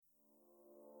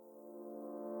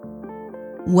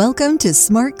Welcome to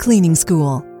Smart Cleaning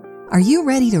School. Are you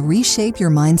ready to reshape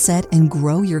your mindset and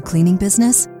grow your cleaning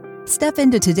business? Step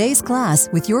into today's class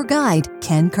with your guide,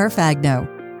 Ken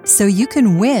Carfagno, so you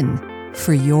can win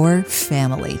for your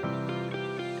family.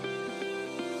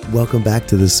 Welcome back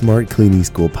to the Smart Cleaning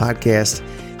School podcast,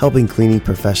 helping cleaning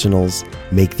professionals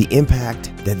make the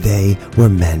impact that they were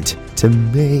meant to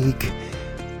make.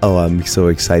 Oh, I'm so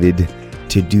excited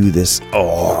to do this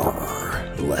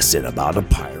lesson about a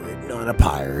pirate, not a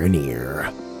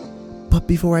pioneer. But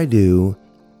before I do,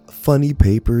 Funny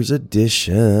Papers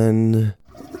edition.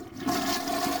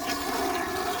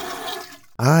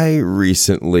 I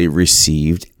recently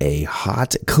received a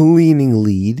hot cleaning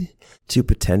lead to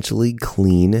potentially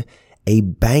clean a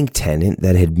bank tenant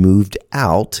that had moved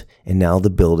out and now the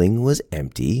building was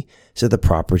empty. So the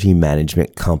property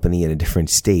management company in a different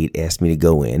state asked me to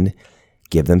go in,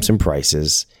 give them some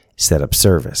prices, set up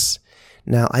service.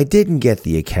 Now, I didn't get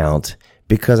the account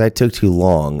because I took too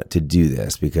long to do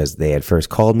this because they had first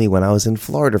called me when I was in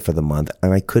Florida for the month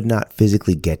and I could not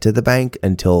physically get to the bank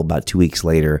until about 2 weeks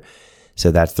later.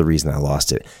 So that's the reason I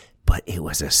lost it. But it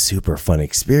was a super fun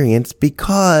experience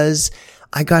because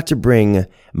I got to bring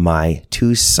my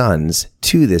two sons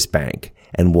to this bank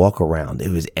and walk around.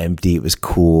 It was empty. It was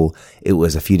cool. It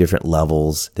was a few different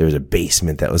levels. There was a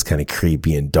basement that was kind of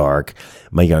creepy and dark.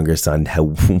 My younger son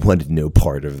wanted no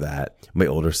part of that. My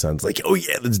older son's like, oh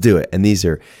yeah, let's do it. And these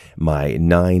are my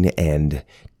 9 and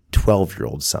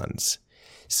 12-year-old sons.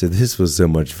 So this was so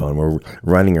much fun. We're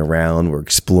running around. We're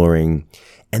exploring.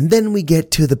 And then we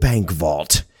get to the bank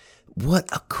vault. What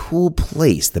a cool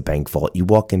place, the bank vault. You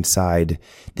walk inside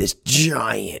this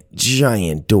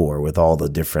giant door with all the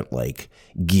different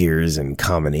gears and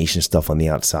combination stuff on the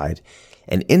outside.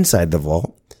 And inside the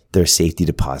vault, there's safety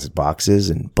deposit boxes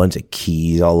and a bunch of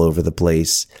keys all over the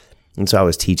place. And so I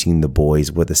was teaching the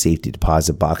boys what the safety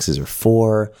deposit boxes are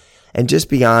for. And just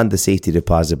beyond the safety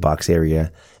deposit box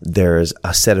area, there's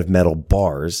a set of metal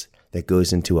bars that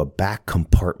goes into a back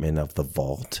compartment of the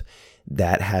vault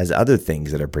that has other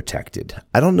things that are protected.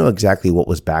 I don't know exactly what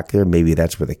was back there. Maybe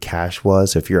that's where the cash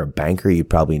was. So if you're a banker, you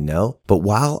probably know. But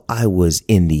while I was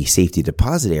in the safety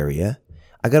deposit area,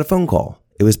 I got a phone call.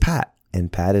 It was Pat.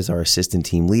 And Pat is our assistant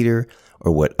team leader,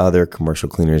 or what other commercial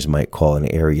cleaners might call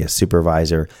an area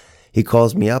supervisor. He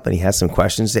calls me up and he has some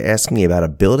questions to ask me about a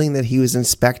building that he was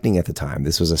inspecting at the time.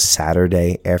 This was a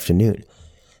Saturday afternoon.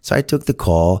 So I took the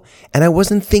call and I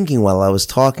wasn't thinking while I was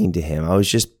talking to him. I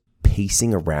was just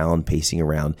pacing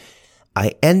around.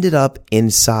 I ended up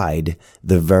inside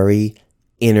the very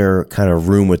inner kind of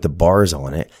room with the bars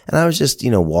on it. And I was just,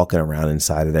 walking around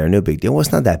inside of there. No big deal. Well,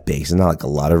 it's not that big. It's not like a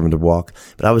lot of room to walk,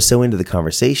 but I was so into the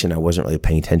conversation. I wasn't really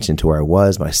paying attention to where I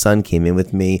was. My son came in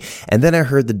with me and then I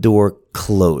heard the door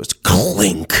closed.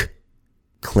 Clink.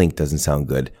 Clink doesn't sound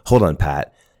good. Hold on,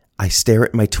 Pat. I stare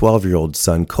at my 12-year-old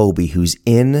son, Kobe, who's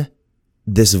in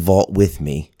this vault with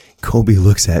me. Kobe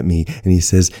looks at me and he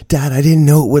says, Dad, I didn't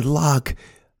know it would lock.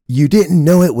 You didn't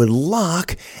know it would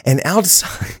lock? And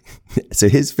outside, so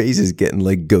his face is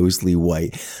getting ghostly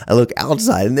white. I look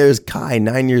outside and there's Kai,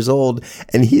 9 years old,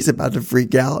 and he's about to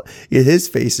freak out. His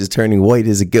face is turning white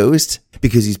as a ghost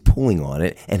because he's pulling on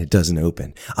it and it doesn't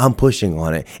open. I'm pushing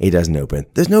on it. It doesn't open.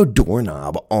 There's no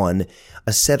doorknob on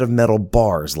a set of metal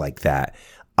bars like that.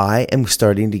 I am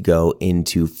starting to go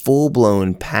into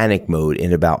full-blown panic mode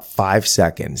in about 5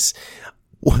 seconds.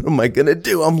 What am I going to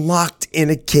do? I'm locked in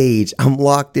a cage. I'm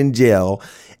locked in jail,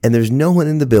 and there's no one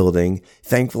in the building.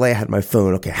 Thankfully, I had my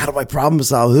phone. Okay, how do I problem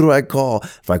solve? Who do I call?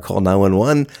 If I call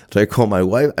 911, do I call my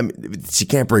wife? She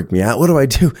can't break me out. What do I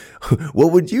do?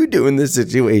 What would you do in this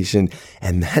situation?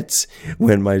 And that's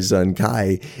when my son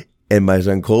Kai and my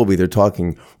son Colby, they're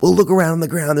talking, well, look around on the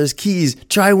ground. There's keys.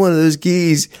 Try one of those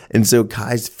keys. And so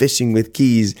Kai's fishing with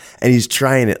keys and he's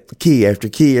trying it key after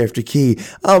key after key.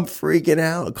 I'm freaking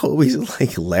out.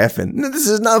 Colby's laughing. No, this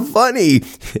is not funny.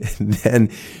 And then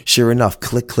sure enough,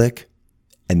 click, click.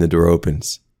 And the door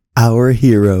opens. Our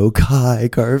hero, Kai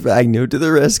Carfagno, to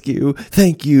the rescue.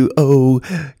 Thank you, oh,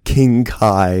 King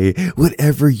Kai.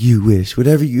 Whatever you wish,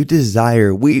 whatever you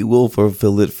desire, we will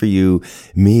fulfill it for you.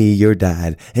 Me, your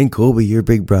dad, and Kobe, your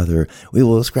big brother. We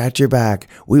will scratch your back.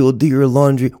 We will do your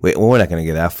laundry. Wait, we're not going to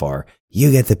get that far.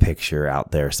 You get the picture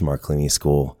out there, Smart Cleaning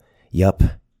School. Yup,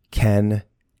 Ken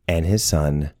and his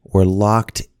son were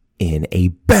locked in a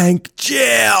bank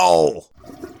jail.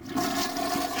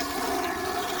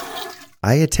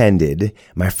 I attended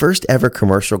my first ever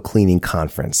commercial cleaning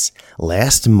conference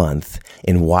last month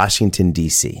in Washington,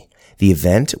 D.C. The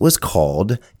event was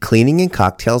called Cleaning and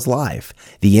Cocktails Live,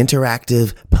 the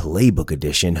interactive playbook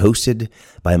edition hosted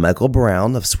by Michael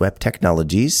Brown of Swept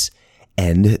Technologies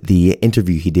and the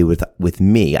interview he did with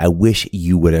me, I wish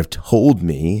you would have told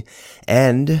me,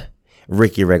 and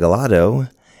Ricky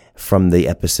Regalado from the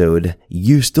episode,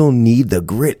 You Still Need the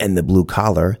Grit and the Blue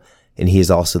Collar, and he is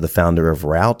also the founder of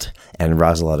Route and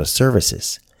Rosalato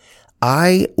Services.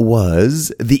 I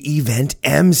was the event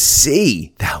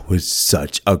MC. That was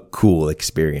such a cool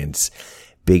experience.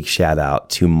 Big shout out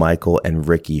to Michael and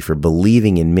Ricky for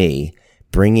believing in me,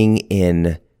 bringing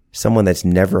in someone that's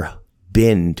never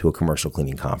been to a commercial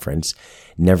cleaning conference,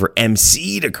 never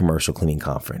emceed a commercial cleaning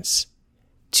conference,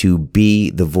 to be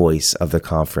the voice of the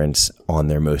conference on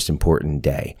their most important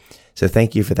day. So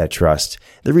thank you for that trust.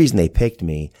 The reason they picked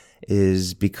me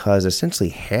is because essentially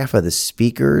half of the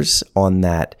speakers on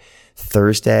that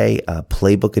Thursday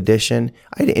Playbook edition,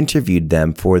 I had interviewed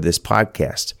them for this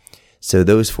podcast. So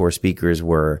those 4 speakers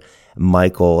were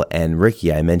Michael and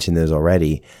Ricky. I mentioned those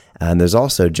already. And there's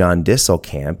also John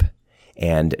Disselkamp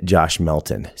and Josh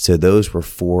Melton. So those were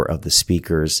 4 of the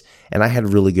speakers, and I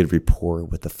had really good rapport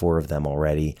with the 4 of them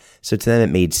already. So to them,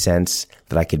 it made sense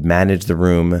that I could manage the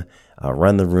room,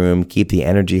 run the room, keep the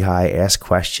energy high, ask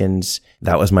questions.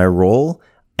 That was my role.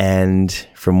 And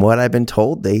from what I've been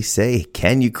told, they say,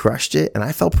 Ken, you crushed it. And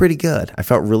I felt pretty good. I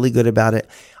felt really good about it.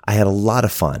 I had a lot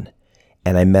of fun,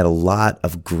 and I met a lot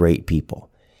of great people.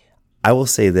 I will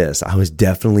say this, I was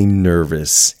definitely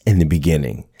nervous in the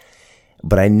beginning.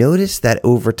 But I noticed that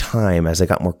over time, as I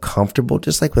got more comfortable,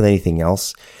 just like with anything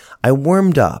else, I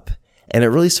warmed up and it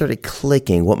really started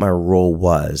clicking what my role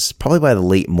was. Probably by the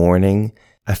late morning,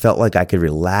 I felt like I could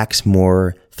relax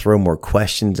more, throw more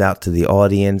questions out to the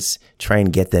audience, try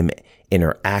and get them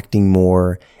interacting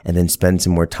more, and then spend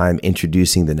some more time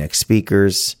introducing the next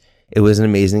speakers. It was an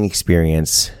amazing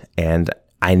experience, and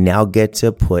I now get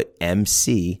to put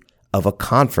MC of a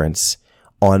conference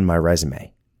on my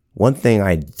resume. One thing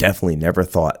I definitely never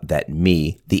thought that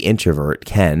me, the introvert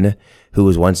Ken, who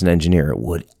was once an engineer,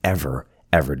 would ever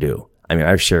do. I mean,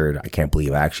 I've shared, I can't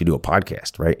believe I actually do a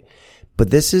podcast, right? But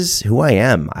this is who I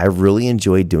am. I really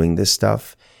enjoy doing this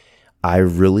stuff. I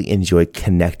really enjoy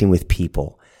connecting with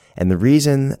people. And the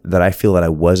reason that I feel that I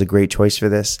was a great choice for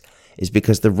this is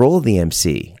because the role of the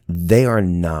MC, they are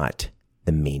not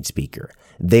the main speaker.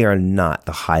 They are not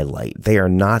the highlight. They are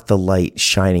not the light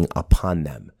shining upon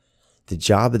them. The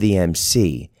job of the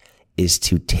MC is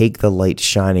to take the light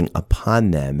shining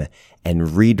upon them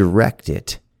and redirect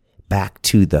it back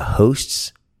to the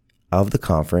hosts of the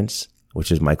conference, which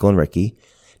is Michael and Ricky,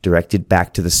 directed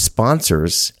back to the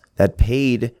sponsors that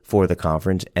paid for the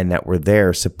conference and that were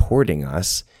there supporting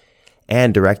us,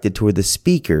 and directed toward the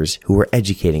speakers who were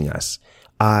educating us.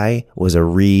 I was a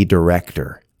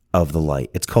redirector of the light.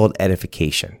 It's called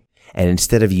edification. And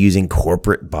instead of using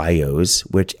corporate bios,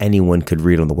 which anyone could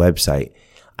read on the website,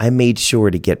 I made sure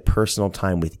to get personal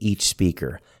time with each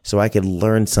speaker so I could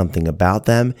learn something about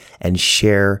them and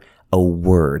share a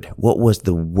word. What was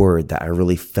the word that I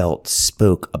really felt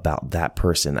spoke about that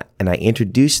person? And I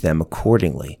introduced them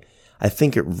accordingly. I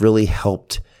think it really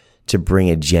helped to bring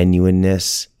a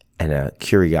genuineness and a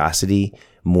curiosity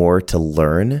more to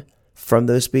learn from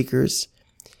those speakers.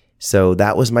 So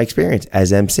that was my experience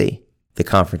as MC. The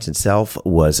conference itself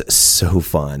was so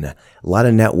fun. A lot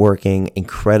of networking,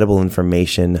 incredible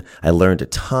information. I learned a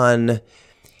ton,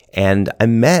 and I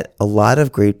met a lot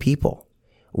of great people.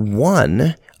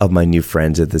 One of my new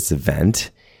friends at this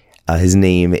event, his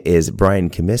name is Brian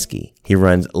Comiskey. He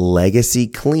runs Legacy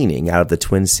Cleaning out of the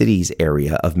Twin Cities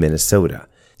area of Minnesota.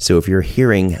 So if you're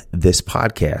hearing this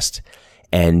podcast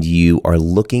and you are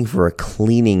looking for a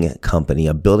cleaning company,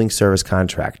 a building service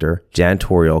contractor,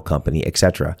 janitorial company,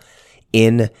 etc.,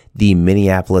 in the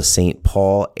Minneapolis-St.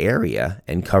 Paul area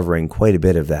and covering quite a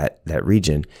bit of that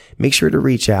region, make sure to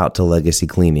reach out to Legacy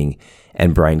Cleaning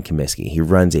and Brian Comiskey. He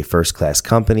runs a first-class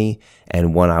company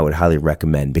and one I would highly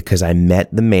recommend because I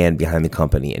met the man behind the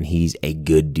company and he's a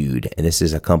good dude. And this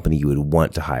is a company you would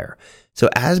want to hire. So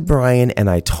as Brian and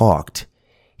I talked,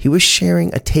 he was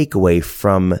sharing a takeaway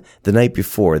from the night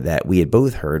before that we had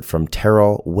both heard from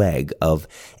Terrell Weg of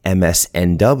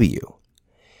MSNW.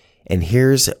 And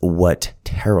here's what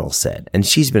Terrell said. And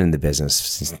she's been in the business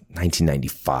since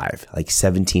 1995, like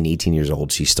 17, 18 years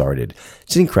old she started.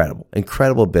 It's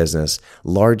incredible business,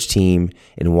 large team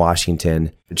in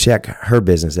Washington. Check her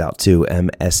business out too,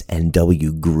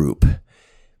 MSNW Group.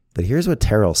 But here's what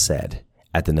Terrell said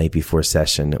at the night before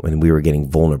session when we were getting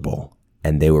vulnerable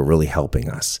and they were really helping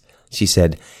us. She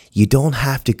said, "You don't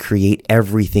have to create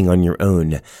everything on your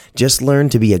own. Just learn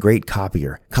to be a great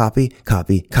copier. Copy,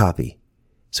 copy, copy."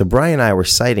 So Brian and I were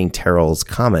citing Terrell's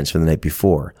comments from the night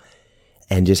before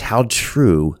and just how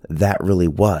true that really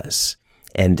was.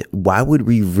 And why would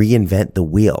we reinvent the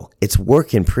wheel? It's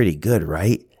working pretty good,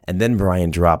 right? And then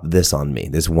Brian dropped this on me,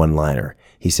 this one-liner.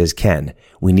 He says, Ken,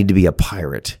 we need to be a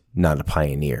pirate, not a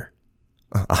pioneer.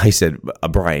 I said,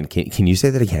 Brian, can you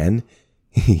say that again?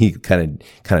 He kind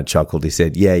of chuckled. He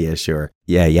said, yeah, sure.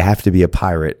 Yeah, you have to be a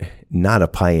pirate, not a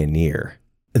pioneer.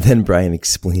 Then Brian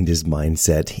explained his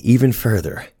mindset even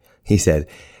further. He said,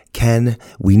 Ken,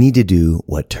 we need to do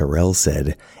what Terrell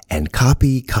said and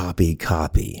copy.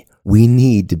 We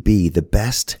need to be the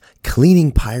best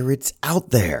cleaning pirates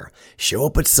out there. Show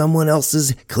up at someone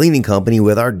else's cleaning company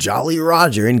with our Jolly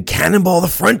Roger and cannonball the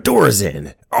front doors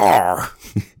in. Arr!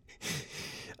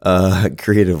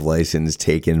 Creative license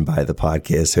taken by the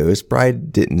podcast host.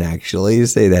 Brian didn't actually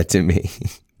say that to me.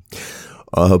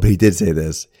 But he did say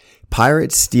this.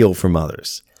 Pirates steal from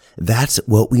others. That's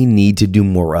what we need to do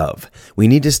more of. We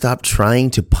need to stop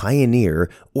trying to pioneer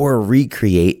or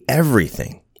recreate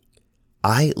everything.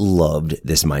 I loved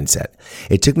this mindset.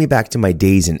 It took me back to my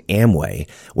days in Amway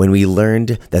when we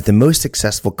learned that the most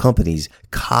successful companies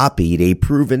copied a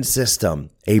proven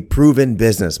system, a proven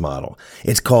business model.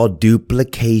 It's called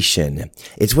duplication.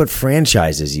 It's what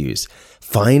franchises use.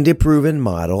 Find a proven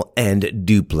model and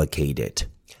duplicate it.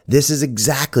 This is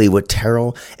exactly what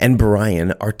Terrell and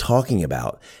Brian are talking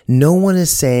about. No one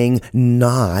is saying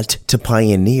not to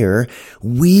pioneer.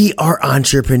 We are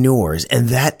entrepreneurs, and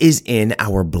that is in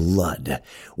our blood.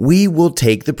 We will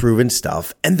take the proven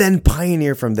stuff and then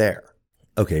pioneer from there.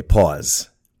 Okay, pause.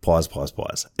 I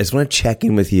just want to check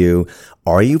in with you.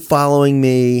 Are you following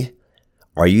me?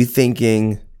 Are you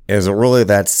thinking, is it really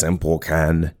that simple,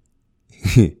 Ken?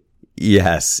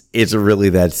 Yes, it's really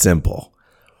that simple.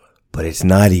 But it's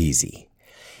not easy.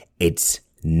 It's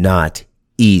not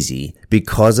easy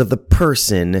because of the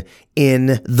person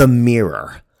in the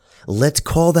mirror. Let's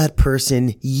call that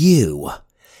person you.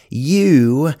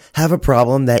 You have a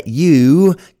problem that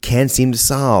you can't seem to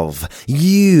solve.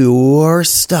 You are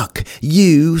stuck.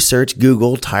 You search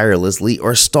Google tirelessly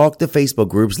or stalk the Facebook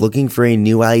groups looking for a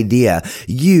new idea.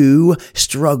 You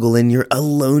struggle in your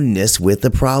aloneness with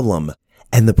the problem.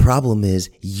 And the problem is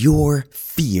your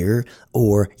fear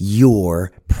or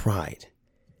your pride.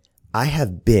 I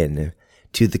have been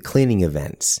to the cleaning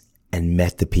events and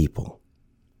met the people.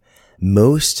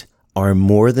 Most are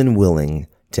more than willing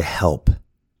to help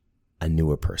a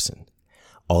newer person.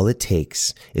 All it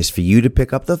takes is for you to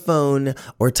pick up the phone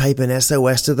or type an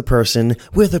SOS to the person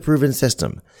with a proven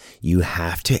system. You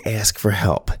have to ask for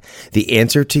help. The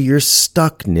answer to your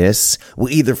stuckness will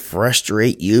either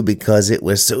frustrate you because it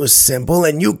was so simple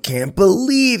and you can't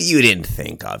believe you didn't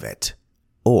think of it,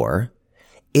 or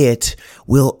it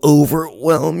will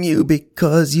overwhelm you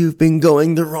because you've been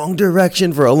going the wrong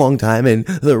direction for a long time and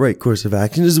the right course of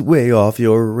action is way off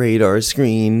your radar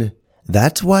screen.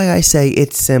 That's why I say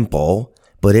it's simple,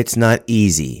 but it's not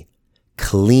easy.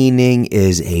 Cleaning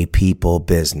is a people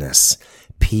business.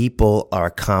 People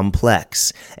are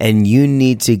complex, and you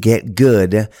need to get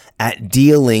good at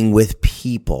dealing with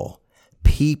people.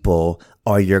 People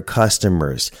are your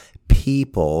customers.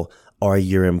 People are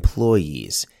your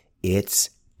employees.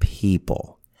 It's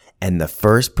people. And the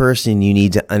first person you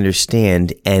need to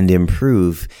understand and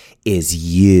improve is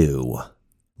you.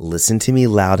 Listen to me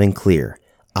loud and clear.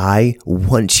 I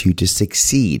want you to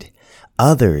succeed.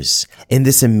 Others in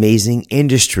this amazing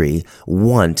industry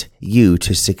want you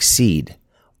to succeed.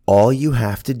 All you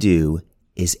have to do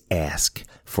is ask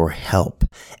for help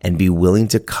and be willing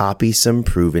to copy some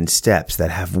proven steps that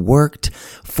have worked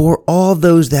for all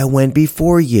those that went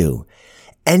before you.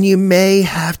 And you may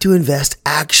have to invest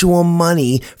actual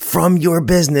money from your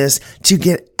business to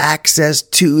get access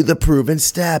to the proven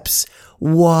steps.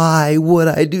 Why would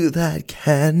I do that,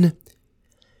 Ken?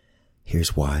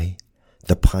 Here's why.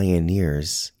 The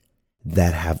pioneers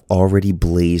that have already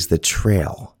blazed the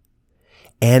trail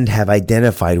and have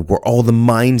identified where all the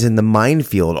mines in the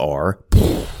minefield are,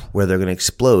 where they're going to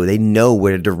explode. They know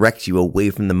where to direct you away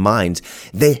from the mines.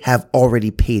 They have already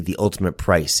paid the ultimate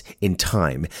price in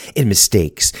time, in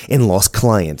mistakes, in lost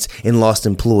clients, in lost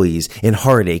employees, in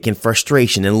heartache, in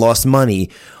frustration, in lost money.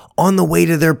 On the way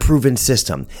to their proven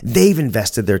system, they've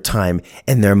invested their time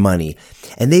and their money.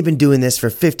 And they've been doing this for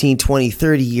 15, 20,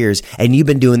 30 years. And you've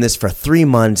been doing this for 3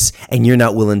 months and you're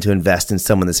not willing to invest in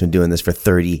someone that's been doing this for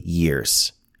 30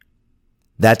 years.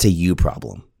 That's a you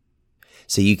problem.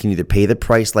 So you can either pay the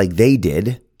price like they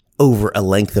did over a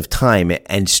length of time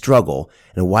and struggle.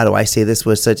 And why do I say this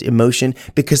with such emotion?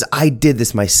 Because I did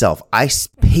this myself. I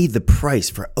paid the price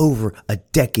for over a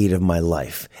decade of my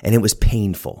life and it was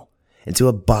painful. And so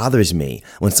it bothers me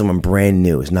when someone brand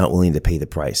new is not willing to pay the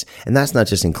price. And that's not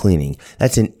just in cleaning.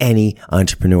 That's in any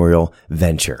entrepreneurial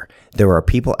venture. There are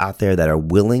people out there that are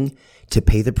willing to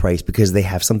pay the price because they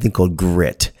have something called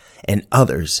grit. and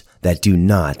others that do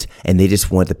not, and they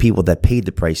just want the people that paid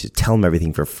the price to tell them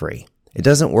everything for free. It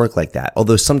doesn't work like that.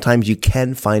 Although sometimes you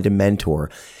can find a mentor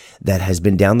that has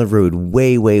been down the road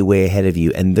way, way, way ahead of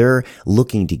you, and they're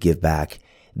looking to give back.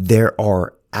 There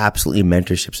are absolutely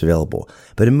mentorships available.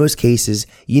 But in most cases,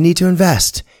 you need to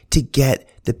invest to get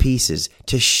the pieces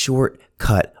to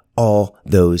shortcut all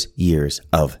those years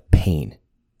of pain.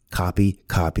 Copy,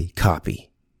 copy,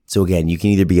 copy. So again, you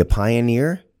can either be a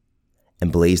pioneer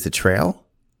and blaze the trail,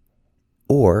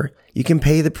 or you can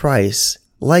pay the price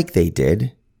like they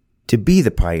did to be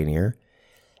the pioneer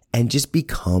and just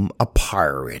become a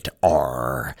pirate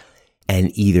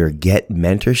and either get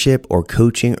mentorship or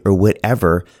coaching or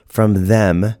whatever from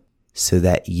them so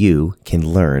that you can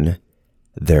learn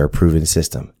their proven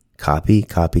system. Copy,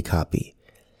 copy, copy.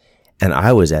 And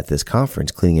I was at this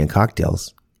conference, Cleaning and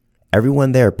Cocktails.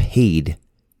 Everyone there paid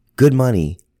good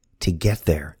money to get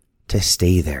there, to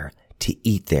stay there, to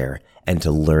eat there, and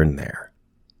to learn there.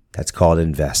 That's called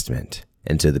investment.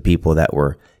 And so the people that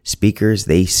were speakers,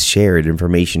 they shared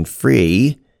information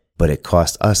free, but it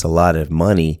cost us a lot of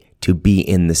money to be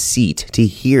in the seat to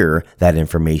hear that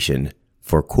information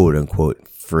for quote unquote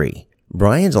free.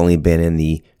 Brian's only been in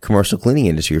the commercial cleaning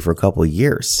industry for a couple of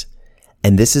years.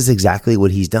 And this is exactly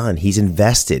what he's done. He's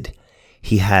invested.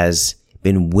 He has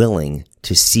been willing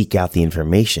to seek out the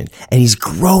information, and he's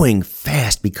growing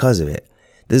fast because of it.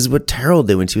 This is what Terrell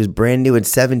did when she was brand new at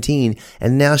 17,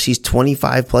 and now she's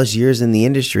 25 plus years in the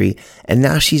industry, and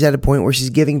now she's at a point where she's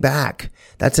giving back.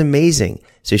 That's amazing.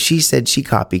 So she said she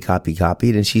copied,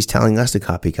 and she's telling us to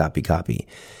copy.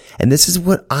 And this is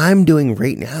what I'm doing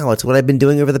right now. It's what I've been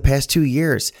doing over the past 2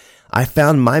 years. I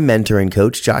found my mentor and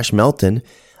coach, Josh Melton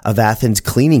of Athens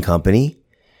Cleaning Company.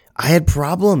 I had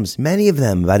problems, many of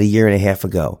them, about a year and a half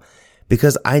ago,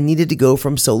 because I needed to go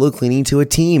from solo cleaning to a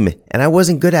team, and I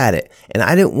wasn't good at it. And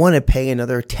I didn't want to pay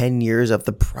another 10 years of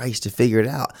the price to figure it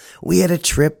out. We had a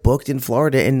trip booked in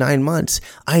Florida in 9 months.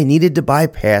 I needed to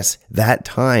bypass that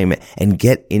time and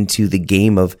get into the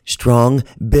game of strong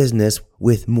business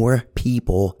with more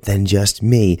people than just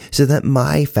me, so that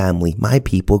my family, my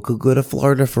people could go to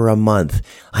Florida for a month.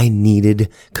 I needed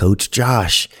Coach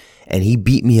Josh, and he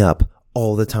beat me up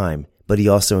all the time. But he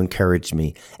also encouraged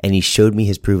me, and he showed me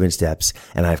his proven steps,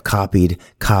 and I've copied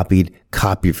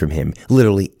from him.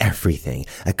 Literally everything.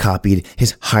 I copied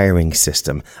his hiring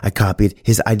system. I copied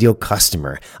his ideal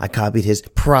customer. I copied his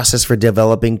process for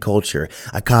developing culture.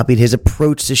 I copied his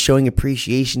approach to showing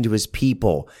appreciation to his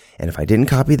people. And if I didn't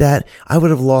copy that, I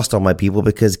would have lost all my people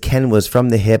because Ken was from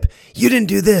the hip. You didn't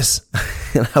do this.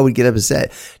 And I would get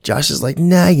upset. Josh is like,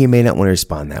 nah, you may not want to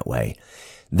respond that way.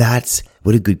 That's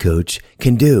what a good coach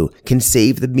can do, can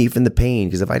save me from the pain.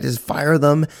 Because if I just fire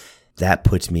them, that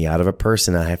puts me out of a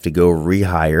person. I have to go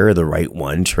rehire the right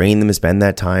one, train them and spend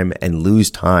that time and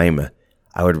lose time.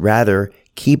 I would rather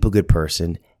keep a good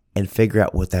person and figure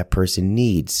out what that person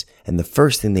needs. And the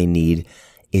first thing they need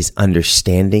is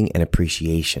understanding and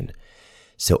appreciation.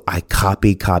 So I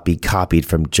copied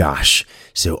from Josh.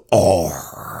 So,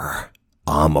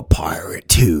 I'm a pirate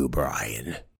too,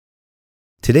 Brian.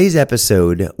 Today's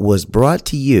episode was brought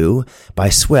to you by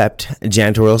Swept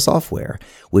Janitorial Software,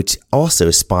 which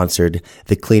also sponsored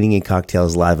the Cleaning and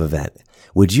Cocktails live event.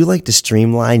 Would you like to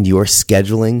streamline your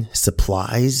scheduling,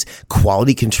 supplies,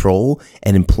 quality control,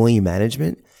 and employee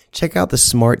management? Check out the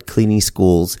Smart Cleaning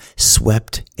School's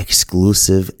Swept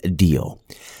exclusive deal.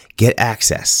 Get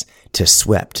access to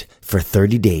Swept for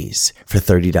 30 days for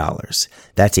 $30.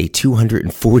 That's a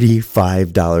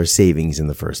 $245 savings in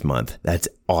the first month. That's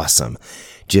awesome.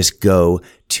 Just go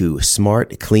to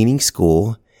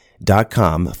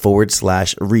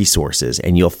smartcleaningschool.com/resources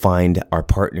and you'll find our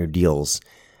partner deals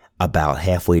about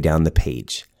halfway down the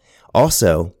page.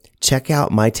 Also, check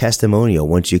out my testimonial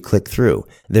once you click through.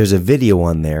 There's a video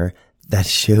on there that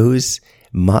shows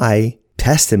my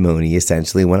testimony,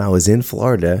 essentially, when I was in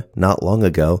Florida not long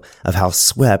ago, of how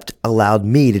Swept allowed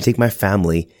me to take my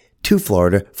family to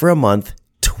Florida for a month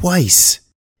twice.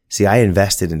 See, I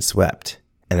invested in Swept,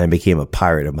 and I became a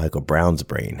pirate of Michael Brown's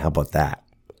brain. How about that?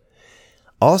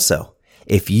 Also,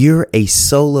 if you're a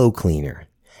solo cleaner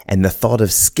and the thought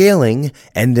of scaling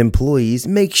and employees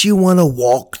makes you want to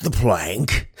walk the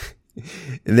plank,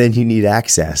 then you need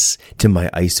access to my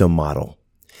ISO model.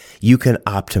 You can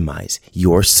optimize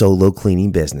your solo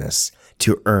cleaning business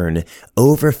to earn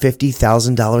over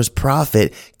 $50,000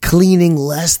 profit cleaning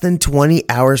less than 20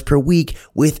 hours per week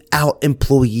without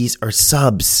employees or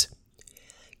subs.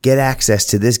 Get access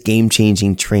to this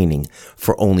game-changing training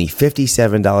for only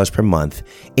 $57 per month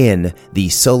in the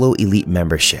Solo Elite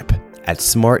membership at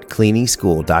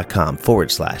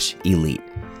smartcleaningschool.com/elite.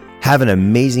 Have an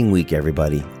amazing week,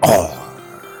 everybody.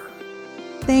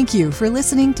 Thank you for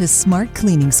listening to Smart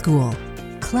Cleaning School.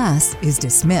 Class is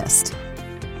dismissed.